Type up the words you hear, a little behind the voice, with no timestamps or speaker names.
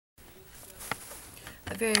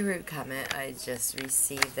very rude comment I just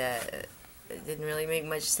received that it didn't really make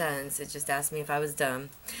much sense. It just asked me if I was dumb.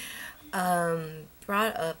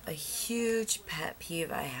 Brought up a huge pet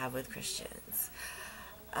peeve I have with Christians.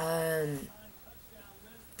 The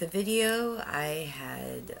video I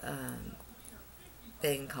had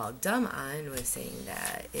been called dumb on was saying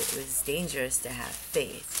that it was dangerous to have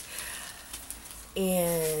faith.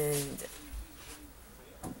 And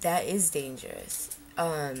that is dangerous.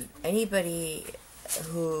 Anybody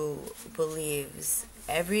who believes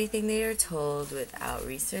everything they are told without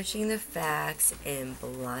researching the facts and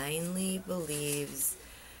blindly believes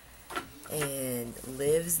and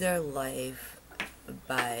lives their life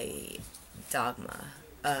by dogma,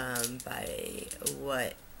 by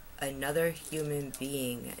what another human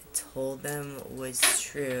being told them was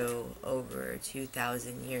true over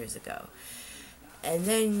 2,000 years ago. And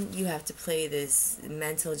then you have to play this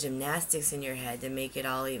mental gymnastics in your head to make it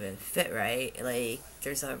all even fit right. Like,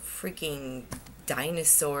 there's a freaking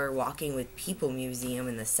dinosaur walking with people museum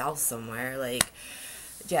in the South somewhere. Like,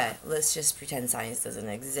 yeah, let's just pretend science doesn't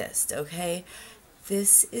exist, okay?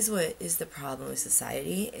 This is what is the problem with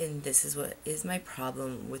society, and this is what is my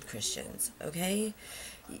problem with Christians, okay?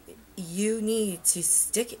 You need to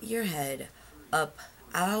stick your head up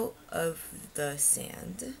out of the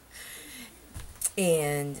sand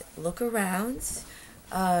and look around.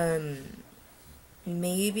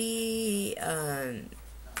 Maybe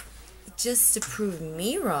just to prove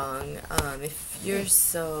me wrong, if you're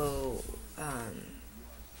so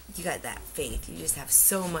you got that faith, you just have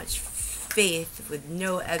so much faith with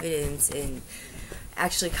no evidence and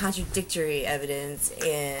actually contradictory evidence,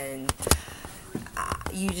 and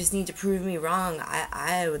you just need to prove me wrong.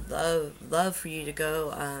 I would love for you to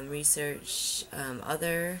go research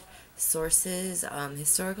other sources,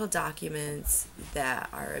 historical documents that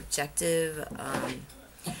are objective.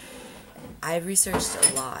 I've researched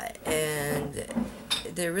a lot, and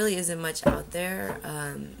there really isn't much out there.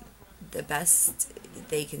 The best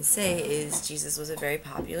they can say is Jesus was a very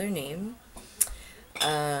popular name.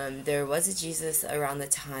 There was a Jesus around the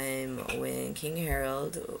time when King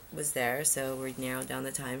Harold was there, so we narrowed down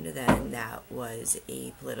the time to then. That was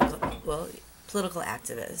a political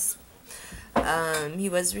activist. He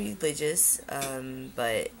was religious,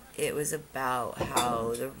 but it was about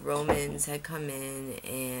how the Romans had come in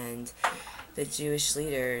and the Jewish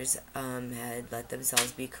leaders had let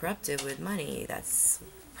themselves be corrupted with money. That's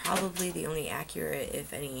probably the only accurate,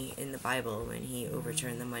 if any, in the Bible when he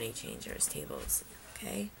overturned the money changers' tables.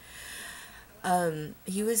 Okay,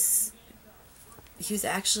 he was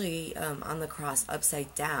actually on the cross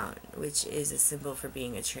upside down, which is a symbol for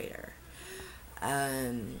being a traitor.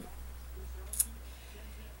 And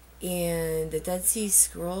the Dead Sea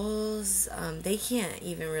Scrolls, they can't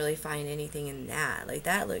even really find anything in that. Like,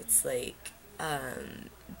 that looks like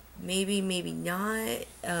maybe not,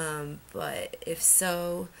 but if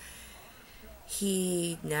so,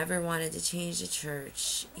 he never wanted to change the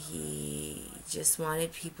church. He just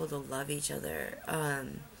wanted people to love each other.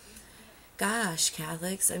 Gosh,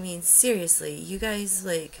 Catholics, I mean, seriously, you guys,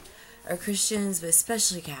 like, are Christians, but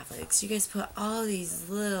especially Catholics. You guys put all these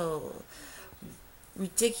little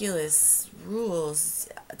ridiculous rules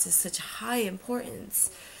to such high importance.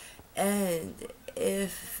 And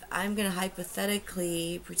if I'm going to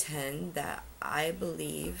hypothetically pretend that I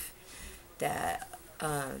believe that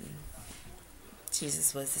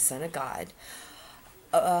Jesus was the Son of God,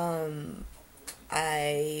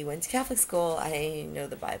 I went to Catholic school, I know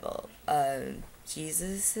the Bible.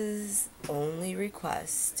 Jesus's only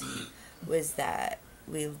request was that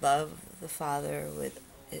we love the Father with,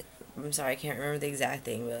 I'm sorry, I can't remember the exact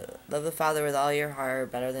thing, but love the Father with all your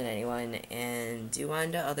heart, better than anyone, and do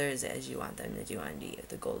unto others as you want them to do unto you,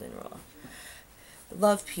 the golden rule.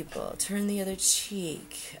 Love people, turn the other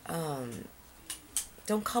cheek,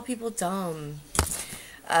 don't call people dumb.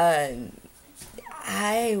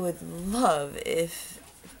 I would love if,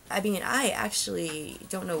 I mean, I actually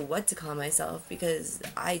don't know what to call myself, because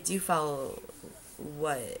I do follow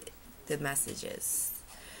what the message is.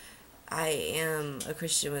 I am a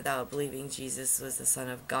Christian without believing Jesus was the Son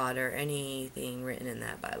of God or anything written in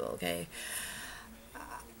that Bible, okay?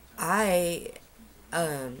 I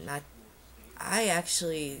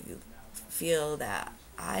actually feel that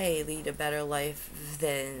I lead a better life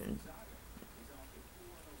than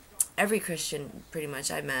every Christian pretty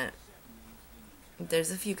much I met.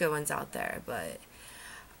 There's a few good ones out there, but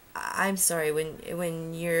I'm sorry,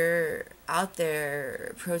 when you're out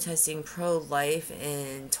there protesting pro-life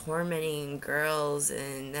and tormenting girls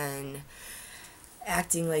and then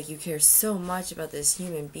acting like you care so much about this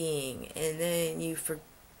human being, and then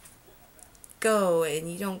go and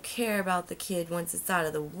you don't care about the kid once it's out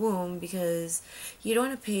of the womb because you don't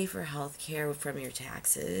want to pay for health care from your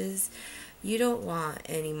taxes. You don't want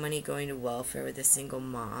any money going to welfare with the single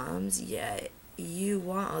moms, yet you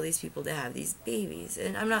want all these people to have these babies.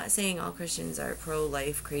 And I'm not saying all Christians are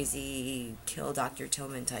pro-life, crazy, kill Dr.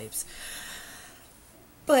 Tillman types,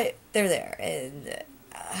 but they're there. And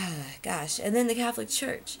gosh, and then the Catholic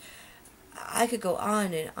Church. I could go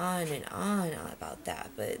on and on and on about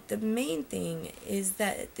that, but the main thing is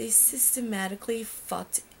that they systematically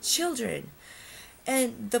fucked children.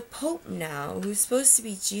 And the Pope now, who's supposed to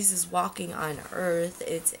be Jesus walking on earth,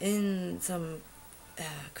 it's in some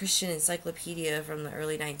Christian encyclopedia from the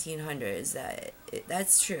early 1900s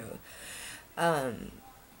that's true.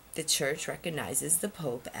 The church recognizes the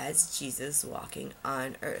Pope as Jesus walking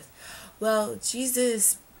on earth. Well,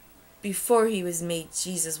 Jesus, before he was made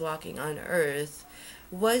Jesus walking on earth,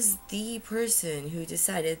 was the person who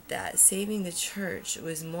decided that saving the church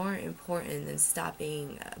was more important than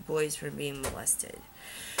stopping boys from being molested.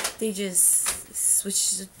 They just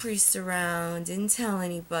switched the priests around, didn't tell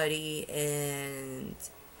anybody, and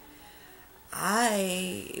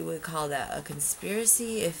I would call that a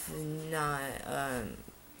conspiracy, if not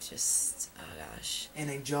just, oh gosh. And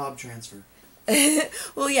a job transfer.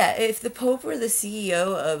 Well, yeah, if the Pope were the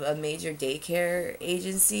CEO of a major daycare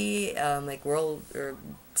agency, like World or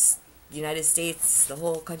United States, the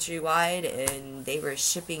whole countrywide, and they were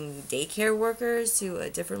shipping daycare workers to a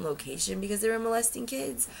different location because they were molesting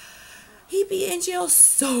kids, he'd be in jail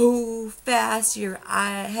so fast your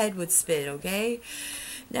head would spin, okay?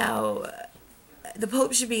 Now, the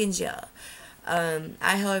Pope should be in jail. I,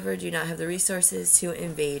 however, do not have the resources to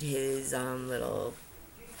invade his little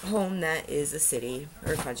home that is a city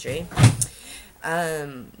or country.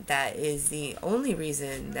 That is the only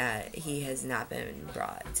reason that he has not been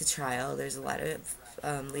brought to trial. There's a lot of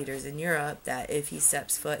leaders in Europe that if he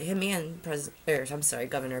steps foot, him and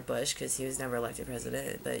Governor Bush, because he was never elected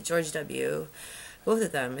president, but George W., both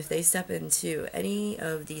of them, if they step into any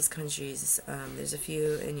of these countries, there's a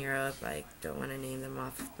few in Europe, I don't want to name them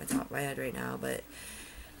off the top of my head right now, but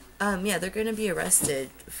yeah, they're going to be arrested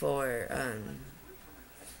for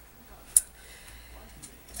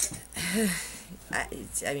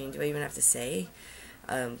I mean, do I even have to say?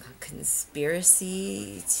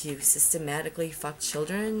 Conspiracy to systematically fuck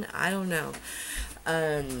children? I don't know.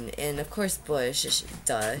 And of course Bush,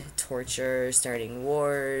 torture, starting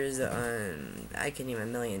wars, I can name a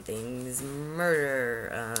million things,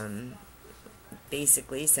 murder,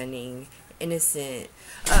 basically sending innocent,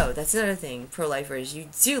 that's another thing, pro-lifers, you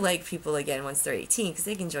do like people again once they're 18 because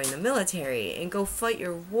they can join the military and go fight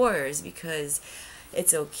your wars because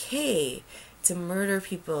it's okay to murder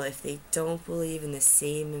people if they don't believe in the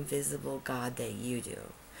same invisible God that you do.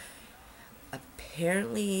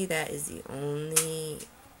 Apparently, that is the only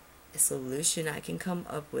solution I can come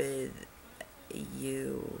up with,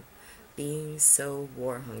 you being so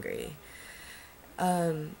war hungry.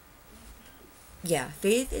 Yeah,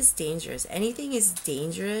 faith is dangerous. Anything is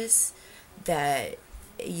dangerous that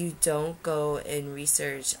you don't go and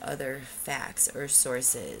research other facts or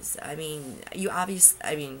sources. I mean, you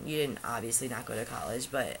didn't obviously not go to college,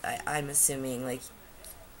 but I'm assuming, like,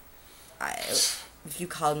 if you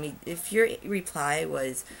called me, if your reply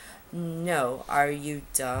was, no, are you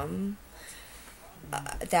dumb?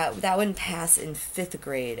 That wouldn't pass in 5th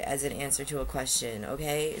grade as an answer to a question,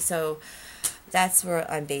 okay? So that's where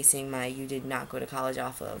I'm basing my you did not go to college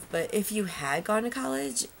off of. But if you had gone to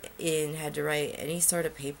college and had to write any sort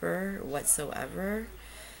of paper whatsoever,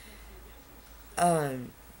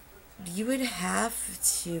 you would have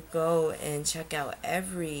to go and check out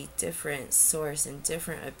every different source and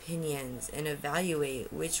different opinions and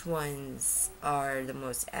evaluate which ones are the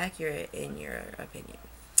most accurate in your opinion.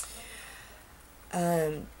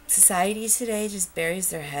 Society today just buries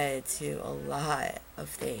their head to a lot of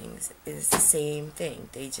things. It's the same thing.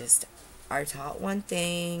 They just are taught one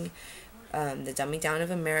thing. The dumbing down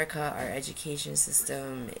of America, our education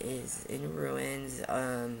system is in ruins.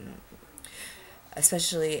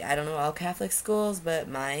 Especially, I don't know all Catholic schools, but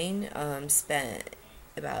mine spent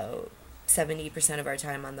about 70% of our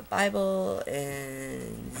time on the Bible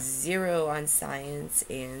and 0 on science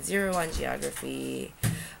and 0 on geography,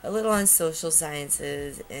 a little on social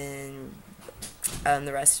sciences, and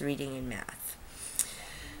the rest reading and math.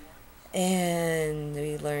 And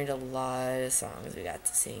we learned a lot of songs we got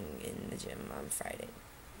to sing in the gym on Friday.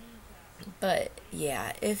 But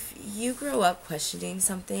yeah, if you grow up questioning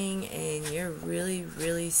something and you're really,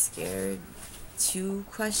 really scared to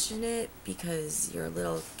question it because you're a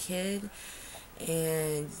little kid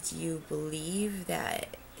and you believe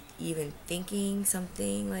that even thinking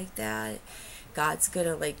something like that God's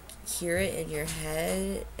gonna like hear it in your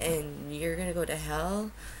head and you're gonna go to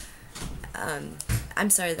hell. I'm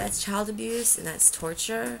sorry, that's child abuse and that's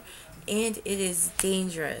torture, and it is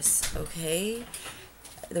dangerous, okay?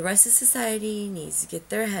 The rest of society needs to get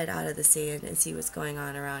their head out of the sand and see what's going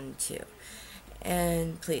on around too.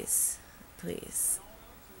 And please, please,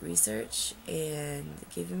 research and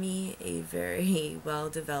give me a very well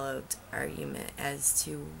developed argument as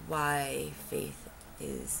to why faith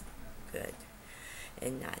is good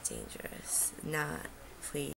and not dangerous. Not, please.